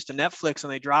spoiled. I'm used to Netflix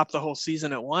and they drop the whole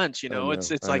season at once.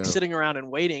 It's like sitting around and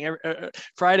waiting.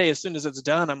 Friday, as soon as it's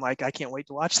done, I'm like, I can't wait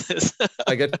to watch this.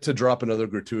 I get to drop another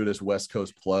gratuitous West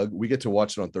Coast plug. We get to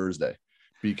watch it on Thursday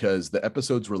because the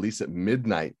episodes release at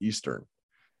midnight Eastern.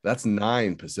 That's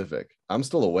 9 Pacific. I'm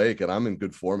still awake and I'm in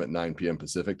good form at 9 p.m.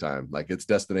 Pacific time. Like, it's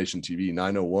Destination TV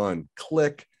 901.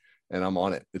 Click. And I'm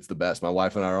on it. It's the best. My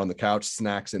wife and I are on the couch,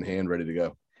 snacks in hand, ready to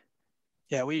go.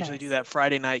 Yeah, we usually do that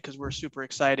Friday night because we're super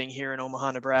exciting here in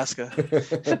Omaha, Nebraska.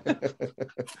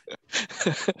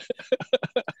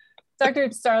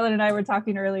 Dr. Starlin and I were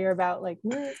talking earlier about like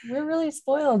we're really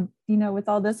spoiled, with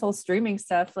all this whole streaming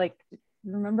stuff. Like,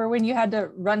 remember when you had to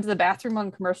run to the bathroom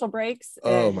on commercial breaks?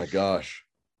 Oh my gosh.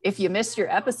 If you missed your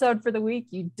episode for the week,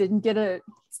 you didn't get to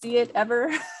see it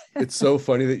ever. It's so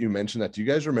funny that you mentioned that. Do you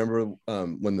guys remember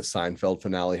when the Seinfeld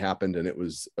finale happened and it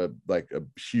was like a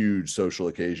huge social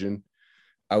occasion?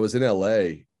 I was in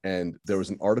LA and there was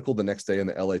an article the next day in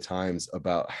the LA Times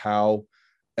about how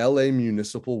LA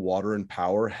Municipal Water and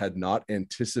Power had not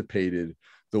anticipated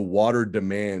the water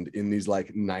demand in these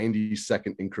like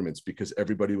 90-second increments because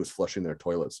everybody was flushing their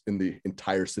toilets in the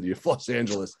entire city of Los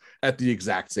Angeles at the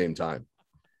exact same time.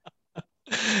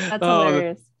 That's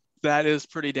hilarious. That is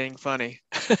pretty dang funny.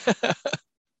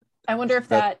 I wonder if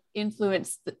that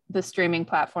influenced the streaming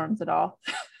platforms at all.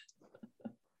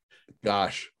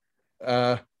 Gosh,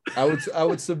 I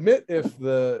would submit if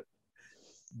the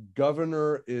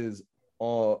governor is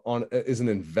an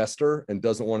investor and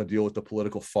doesn't want to deal with the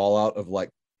political fallout of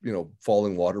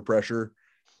falling water pressure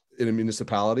in a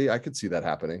municipality, I could see that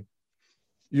happening.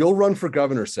 You'll run for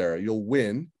governor, Sarah. You'll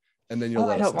win, and then you'll.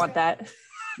 I don't want that.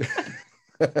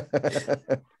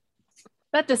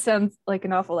 That just sounds like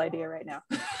an awful idea right now.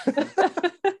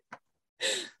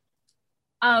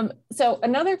 So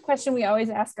another question we always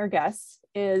ask our guests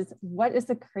is, what is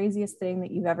the craziest thing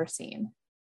that you've ever seen?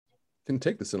 Can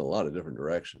take this in a lot of different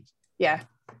directions. Yeah.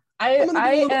 I'm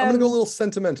gonna go a little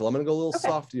sentimental. I'm gonna go a little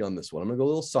softy on this one.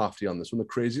 The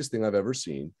craziest thing I've ever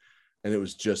seen, and it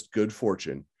was just good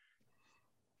fortune.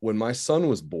 When my son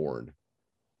was born,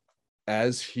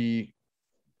 as he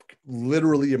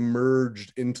literally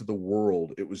emerged into the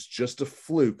world, it was just a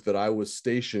fluke that I was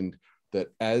stationed, that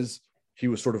as he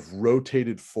was sort of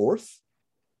rotated forth,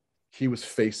 he was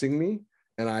facing me,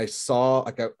 and I saw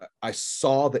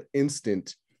the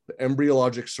instant the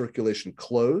embryologic circulation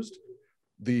closed,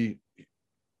 the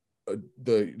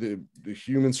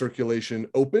human circulation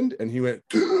opened, and he went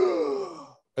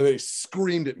and then he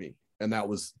screamed at me, and that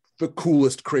was the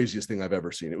coolest, craziest thing I've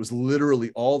ever seen. It was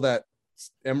literally all that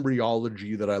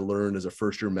embryology that I learned as a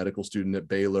first-year medical student at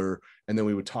Baylor, and then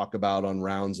we would talk about on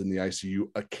rounds in the ICU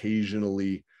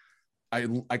occasionally. I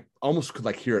almost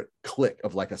could hear it click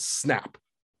of like a snap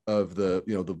of the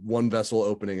one vessel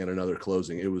opening and another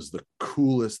closing. It was the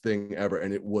coolest thing ever,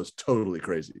 and it was totally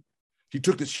crazy. He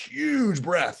took this huge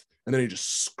breath and then he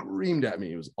just screamed at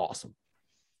me. It was awesome.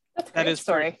 That's a great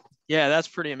story. Yeah, that's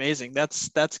pretty amazing. That's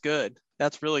good.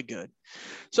 That's really good.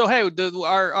 So, hey,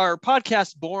 our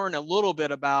podcast born a little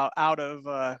bit out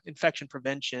of infection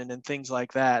prevention and things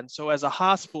like that. And so as a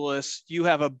hospitalist, you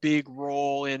have a big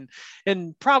role in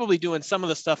probably doing some of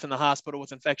the stuff in the hospital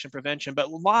with infection prevention, but a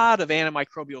lot of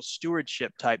antimicrobial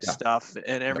stewardship type stuff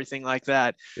and everything like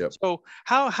that. Yep. So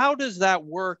how does that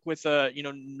work with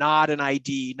not an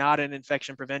ID, not an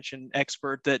infection prevention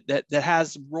expert that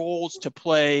has roles to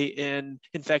play in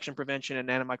infection prevention and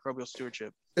antimicrobial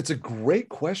stewardship? It's a great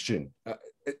question.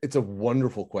 It's a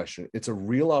wonderful question. It's a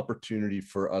real opportunity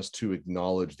for us to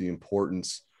acknowledge the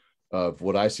importance of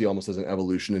what I see almost as an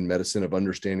evolution in medicine, of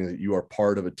understanding that you are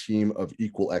part of a team of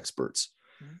equal experts.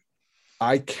 Mm-hmm.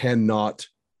 I cannot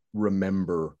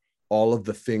remember all of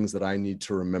the things that I need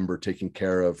to remember taking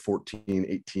care of 14,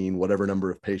 18, whatever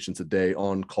number of patients a day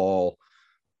on call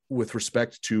with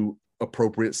respect to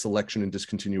appropriate selection and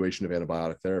discontinuation of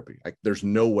antibiotic therapy. There's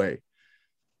no way.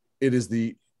 It is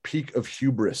the peak of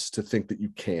hubris to think that you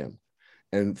can.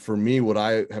 And for me, what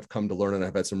I have come to learn, and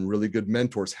I've had some really good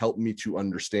mentors help me to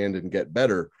understand and get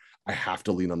better, I have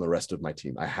to lean on the rest of my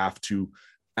team. I have to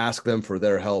ask them for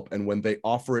their help. And when they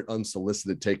offer it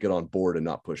unsolicited, take it on board and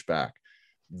not push back.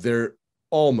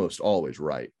 almost always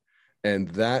right. And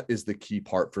that is the key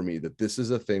part for me, that this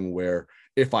is a thing where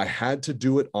if I had to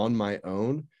do it on my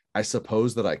own, I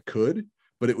suppose that I could,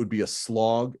 but it would be a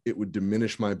slog. It would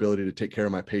diminish my ability to take care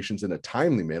of my patients in a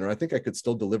timely manner. I think I could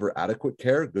still deliver adequate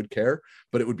care, good care,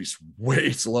 but it would be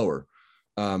way slower.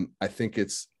 I think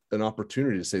it's an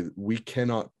opportunity to say that we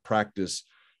cannot practice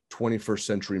 21st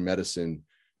century medicine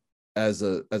as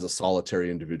a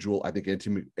solitary individual. I think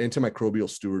antimicrobial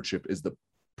stewardship is the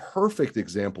perfect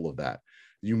example of that.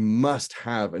 You must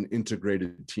have an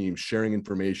integrated team sharing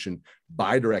information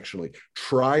bidirectionally,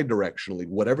 tri-directionally,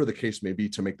 whatever the case may be,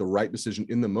 to make the right decision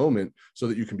in the moment so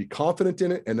that you can be confident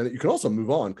in it, and then you can also move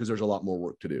on because there's a lot more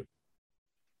work to do.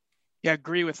 Yeah, I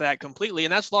agree with that completely.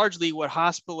 And that's largely what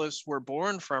hospitalists were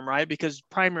born from, right? Because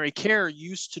primary care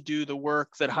used to do the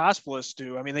work that hospitalists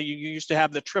do. I mean, you used to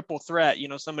have the triple threat,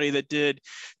 somebody that did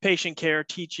patient care,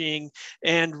 teaching,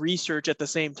 and research at the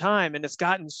same time. And it's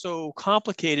gotten so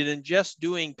complicated, and just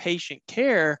doing patient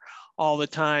care all the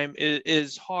time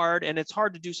is hard. And it's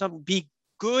hard to do something, be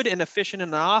good and efficient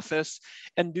in the office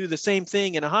and do the same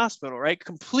thing in a hospital, right?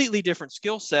 Completely different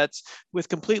skill sets with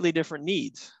completely different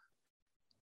needs.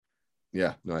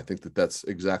 Yeah, no, I think that's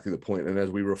exactly the point. And as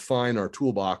we refine our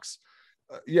toolbox,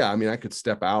 I could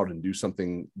step out and do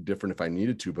something different if I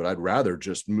needed to, but I'd rather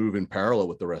just move in parallel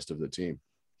with the rest of the team.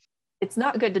 It's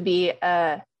not good to be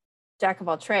a jack of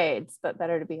all trades, but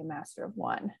better to be a master of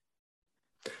one.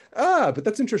 But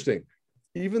that's interesting.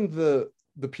 Even the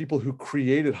people who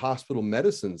created hospital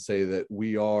medicine say that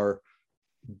we are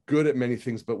good at many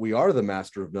things, but we are the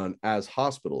master of none as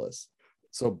hospitalists.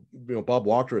 So, Bob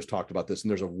Wachter has talked about this,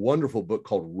 and there's a wonderful book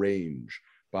called Range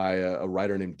by a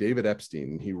writer named David Epstein.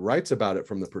 And he writes about it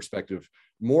from the perspective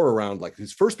more around, like,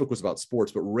 his first book was about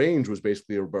sports, but Range was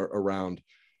basically around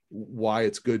why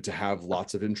it's good to have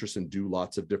lots of interests and do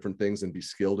lots of different things and be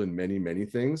skilled in many, many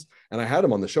things. And I had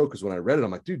him on the show because when I read it,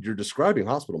 I'm like, dude, you're describing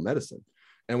hospital medicine.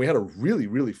 And we had a really,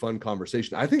 really fun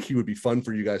conversation. I think he would be fun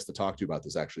for you guys to talk to about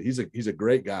this, actually. He's a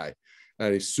great guy,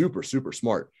 and he's super, super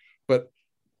smart. But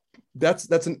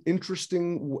that's an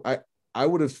interesting, I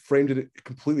would have framed it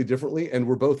completely differently, and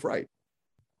we're both right.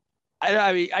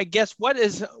 I mean, I guess what do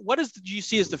you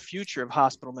see as the future of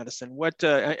hospital medicine?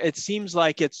 It seems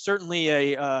like it's certainly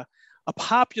a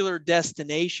popular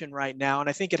destination right now, and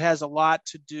I think it has a lot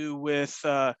to do with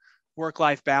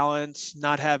work-life balance,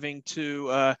 not having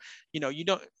to, you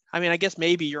don't. I mean, I guess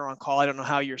maybe you're on call. I don't know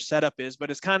how your setup is, but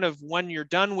it's kind of when you're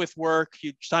done with work,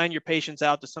 you sign your patients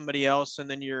out to somebody else, and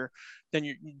then you're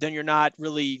not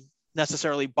really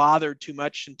necessarily bothered too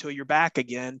much until you're back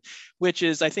again, which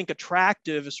is, I think,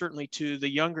 attractive, certainly to the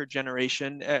younger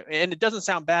generation. And it doesn't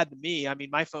sound bad to me. I mean,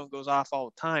 my phone goes off all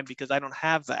the time because I don't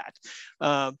have that.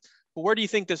 But where do you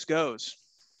think this goes?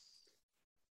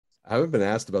 I haven't been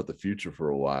asked about the future for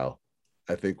a while.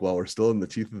 I think while we're still in the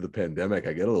teeth of the pandemic,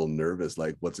 I get a little nervous,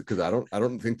 like what's it? Because I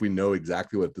don't think we know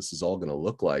exactly what this is all going to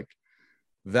look like.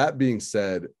 That being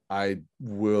said, I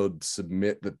would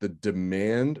submit that the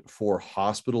demand for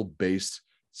hospital-based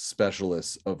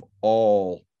specialists of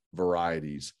all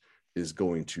varieties is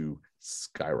going to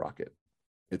skyrocket.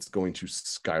 It's going to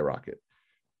skyrocket.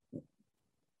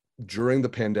 During the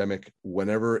pandemic,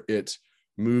 whenever it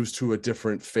moves to a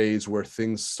different phase where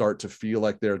things start to feel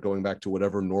like they're going back to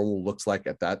whatever normal looks like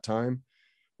at that time,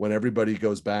 when everybody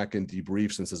goes back and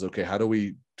debriefs and says, okay, how do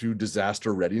we do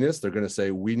disaster readiness? They're going to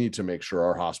say, we need to make sure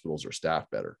our hospitals are staffed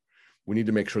better. We need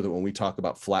to make sure that when we talk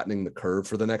about flattening the curve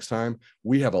for the next time,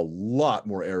 we have a lot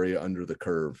more area under the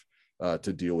curve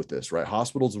to deal with this, right?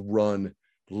 Hospitals run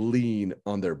lean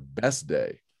on their best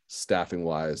day, staffing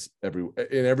wise,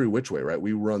 in every which way, right?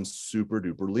 We run super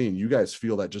duper lean. You guys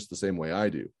feel that just the same way I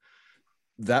do.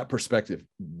 That perspective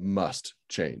must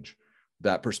change.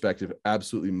 That perspective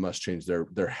absolutely must change.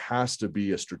 There has to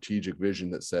be a strategic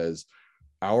vision that says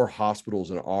our hospitals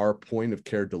and our point of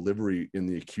care delivery in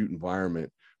the acute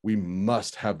environment, we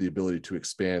must have the ability to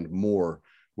expand more,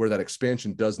 where that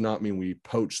expansion does not mean we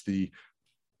poach the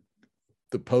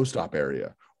post-op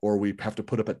area, or we have to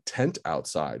put up a tent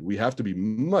outside. We have to be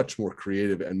much more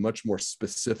creative and much more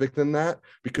specific than that,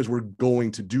 because we're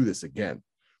going to do this again.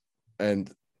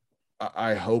 And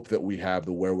I hope that we have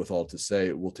the wherewithal to say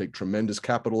it will take tremendous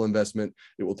capital investment.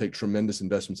 It will take tremendous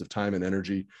investments of time and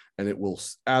energy, and it will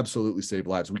absolutely save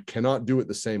lives. We cannot do it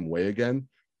the same way again.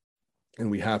 And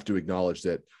we have to acknowledge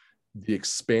that the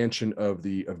expansion of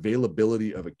the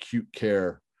availability of acute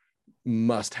care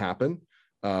must happen.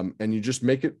 And you just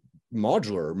make it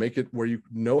modular, make it where you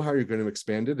know how you're going to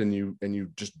expand it, and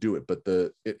you just do it. But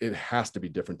it has to be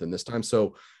different than this time.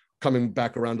 So coming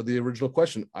back around to the original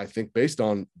question, I think based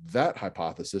on that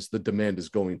hypothesis, the demand is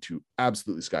going to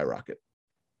absolutely skyrocket.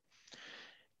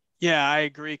 Yeah, I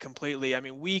agree completely. I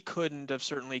mean, we couldn't have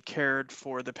certainly cared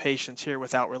for the patients here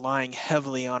without relying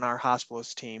heavily on our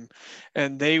hospitalist team.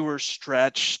 And they were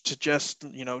stretched to just,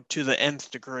 to the nth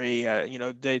degree, and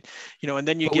then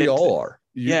you but get. We all are.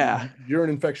 Yeah. You're an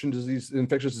infectious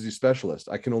disease specialist.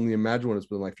 I can only imagine what it's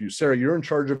been like for you. Sarah, you're in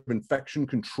charge of infection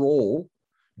control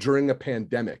during a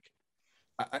pandemic.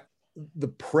 The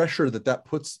pressure that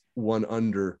puts one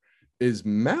under is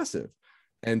massive.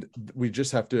 And we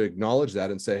just have to acknowledge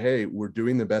that and say, hey, we're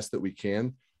doing the best that we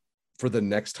can. For the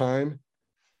next time,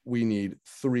 we need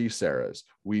 3 Sarahs.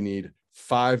 We need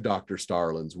 5 Dr.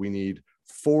 Starlins. We need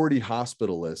 40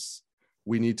 hospitalists.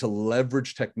 We need to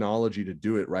leverage technology to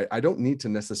do it right. I don't need to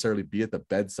necessarily be at the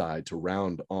bedside to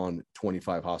round on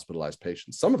 25 hospitalized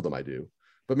patients. Some of them I do,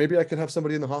 but maybe I can have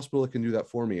somebody in the hospital that can do that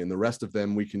for me. And the rest of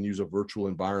them, we can use a virtual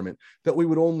environment that we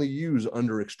would only use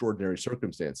under extraordinary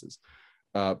circumstances.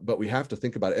 But we have to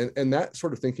think about it. And that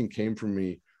sort of thinking came from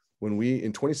me when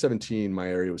in 2017, my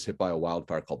area was hit by a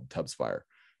wildfire called the Tubbs Fire.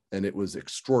 And it was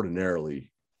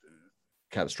extraordinarily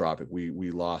catastrophic.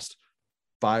 We lost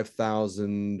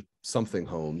 5,000 something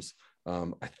homes.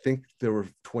 I think there were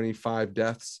 25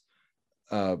 deaths.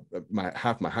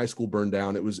 Half my high school burned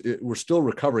down. We're still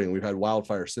recovering. We've had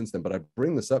wildfires since then, but I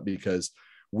bring this up because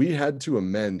we had to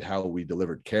amend how we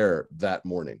delivered care that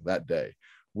morning, that day.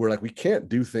 We're like, we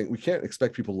can't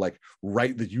expect people to like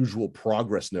write the usual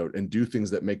progress note and do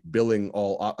things that make billing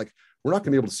all like, we're not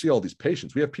going to be able to see all these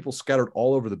patients. We have people scattered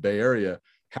all over the Bay Area,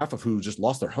 half of who just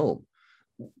lost their home.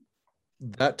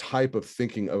 That type of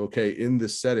thinking of, okay, in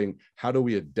this setting, how do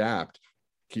we adapt,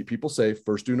 keep people safe,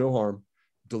 first do no harm,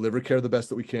 deliver care the best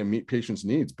that we can, meet patients'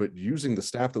 needs, but using the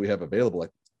staff that we have available,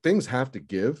 like things have to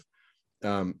give.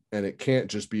 And it can't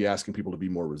just be asking people to be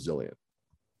more resilient.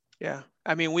 Yeah.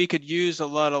 I mean, we could use a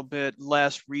little bit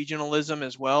less regionalism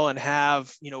as well and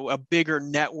have, a bigger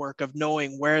network of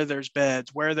knowing where there's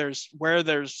beds, where there's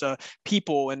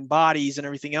people and bodies and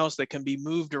everything else that can be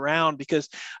moved around, because,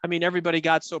 I mean, everybody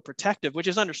got so protective, which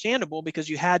is understandable because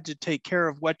you had to take care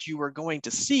of what you were going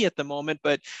to see at the moment,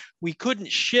 but we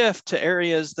couldn't shift to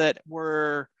areas that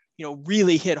were,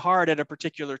 really hit hard at a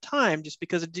particular time just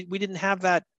because we didn't have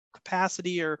that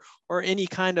capacity or any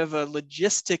kind of a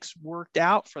logistics worked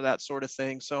out for that sort of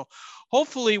thing. So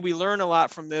hopefully we learn a lot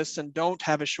from this and don't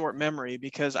have a short memory,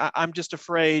 because I'm just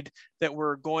afraid that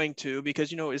we're going to,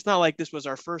 because it's not like this was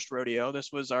our first rodeo.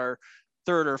 This was our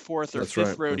 3rd or 4th or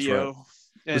 5th rodeo.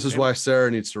 Right. This is why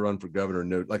Sarah needs to run for governor.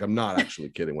 No, like, I'm not actually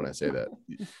kidding when I say that.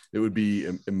 It would be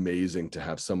amazing to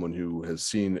have someone who has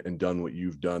seen and done what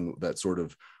you've done, that sort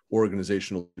of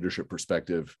organizational leadership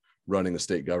perspective, running a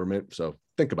state government. So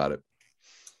think about it.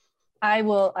 I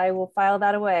will file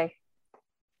that away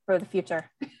for the future.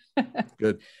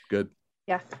 Good.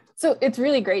 Yeah. So it's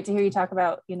really great to hear you talk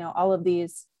about, all of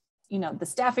these, the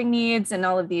staffing needs and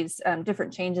all of these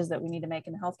different changes that we need to make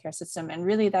in the healthcare system. And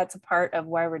really that's a part of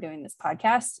why we're doing this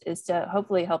podcast, is to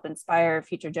hopefully help inspire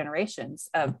future generations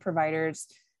of providers,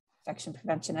 infection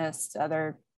preventionists,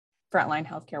 other frontline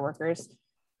healthcare workers.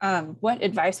 What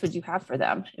advice would you have for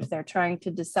them if they're trying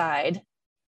to decide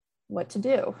what to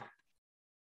do?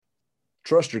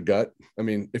 Trust your gut. I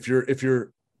mean, if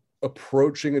you're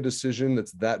approaching a decision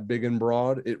that's that big and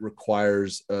broad, it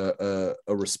requires a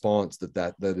response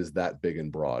that is that big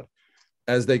and broad.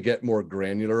 As they get more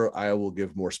granular, I will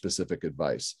give more specific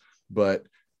advice, but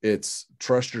it's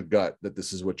trust your gut that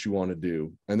this is what you want to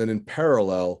do. And then in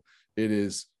parallel, it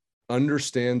is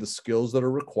understand the skills that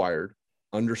are required,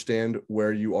 understand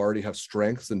where you already have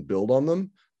strengths and build on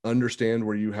them, understand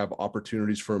where you have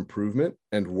opportunities for improvement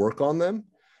and work on them,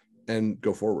 and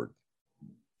go forward.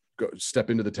 Go step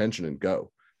into the tension and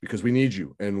go, because we need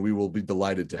you and we will be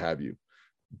delighted to have you.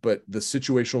 But the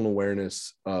situational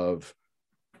awareness of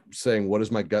saying, what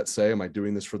does my gut say? Am I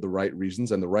doing this for the right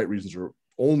reasons? And the right reasons are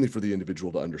only for the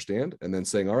individual to understand. And then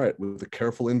saying, all right, with a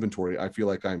careful inventory, I feel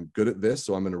like I'm good at this,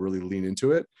 so I'm going to really lean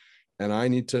into it. And I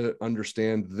need to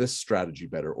understand this strategy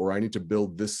better, or I need to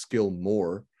build this skill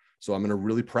more. So I'm going to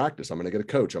really practice. I'm going to get a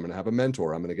coach. I'm going to have a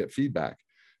mentor. I'm going to get feedback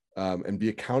and be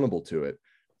accountable to it.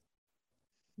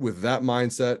 With that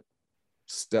mindset,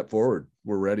 step forward.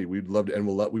 We're ready. We'd love to, and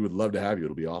we would love to have you.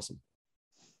 It'll be awesome.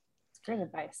 Great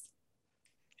advice.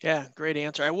 Yeah, great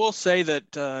answer. I will say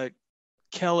that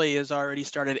Kelly has already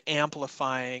started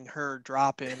amplifying her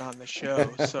drop in on the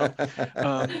show. So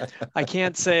I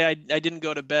can't say I didn't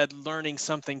go to bed learning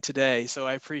something today. So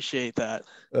I appreciate that.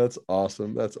 That's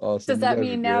awesome. That's awesome. Does that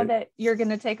mean now that you're going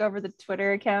to take over the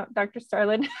Twitter account, Dr.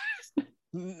 Starlin?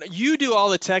 You do all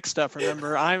the tech stuff.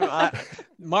 Remember,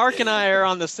 Mark and I are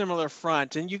on the similar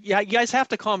front, and you guys have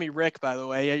to call me Rick, by the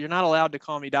way. You're not allowed to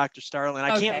call me Dr. Starlin.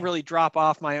 I can't really drop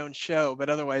off my own show, but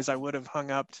otherwise I would have hung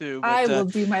up too. But, I will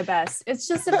do my best. It's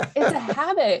just it's a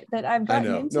habit that I've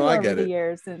gotten into over the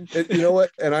years. And you know what?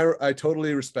 And I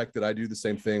totally respect it. I do the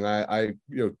same thing. I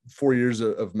 4 years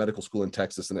of medical school in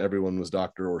Texas, and everyone was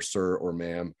doctor or sir or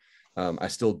ma'am. I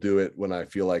still do it when I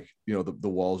feel like, the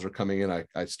walls are coming in.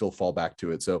 I still fall back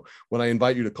to it. So when I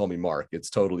invite you to call me Mark, it's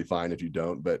totally fine if you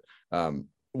don't, but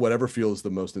whatever feels the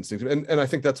most instinctive. And I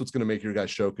think that's what's going to make your guys'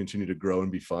 show continue to grow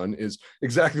and be fun, is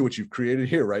exactly what you've created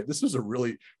here, right? This is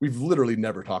we've literally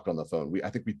never talked on the phone. I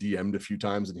think we DM'd a few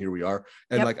times, and here we are.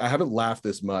 And I haven't laughed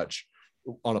this much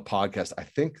on a podcast.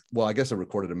 I guess I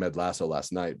recorded a Med Lasso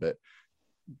last night, but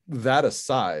that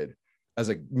aside, as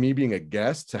me being a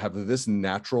guest, to have this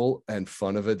natural and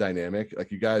fun of a dynamic, like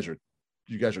you guys are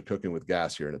cooking with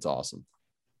gas here, and it's awesome.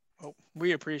 Oh,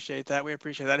 we appreciate that.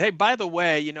 Hey, by the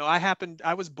way,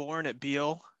 I was born at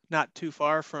Beale, not too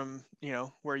far from,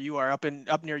 where you are, up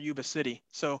near Yuba City.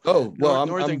 So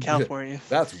Northern California.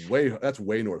 That's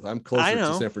way north. I'm closer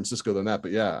to San Francisco than that,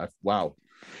 but yeah, wow.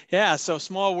 Yeah, so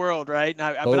small world, right?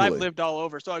 But I've lived all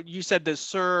over. So you said the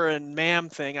sir and ma'am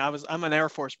thing. I'm an Air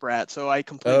Force brat, so I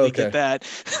completely get that.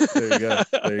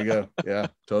 There you go. Yeah,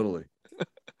 totally.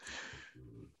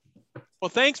 Well,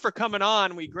 thanks for coming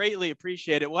on. We greatly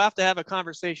appreciate it. We'll have to have a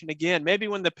conversation again, maybe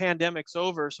when the pandemic's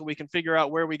over, so we can figure out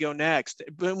where we go next.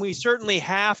 But we certainly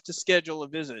have to schedule a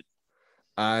visit.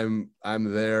 I'm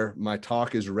there. My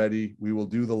talk is ready. We will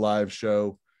do the live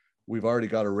show. We've already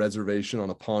got a reservation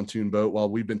on a pontoon boat. While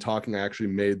we've been talking, I actually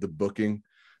made the booking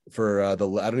for I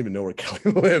don't even know where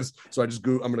Kelly lives. So I'm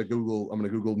going to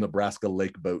Google Nebraska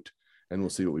lake boat, and we'll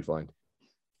see what we find.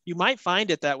 You might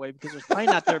find it that way, because there's probably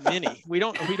not that many. We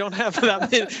don't have that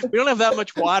many, we don't have that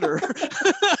much water.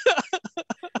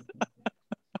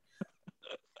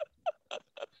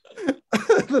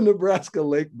 The Nebraska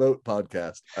Lake Boat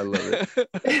Podcast. I love it.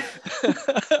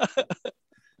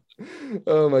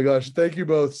 Oh my gosh. Thank you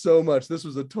both so much. This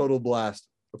was a total blast.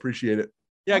 Appreciate it.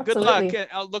 Yeah. Absolutely. Good luck.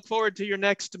 I'll look forward to your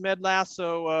next Med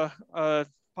Lasso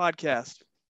podcast.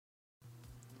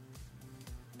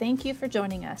 Thank you for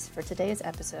joining us for today's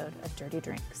episode of Dirty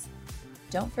Drinks.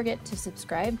 Don't forget to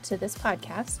subscribe to this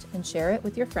podcast and share it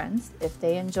with your friends if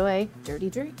they enjoy dirty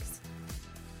drinks.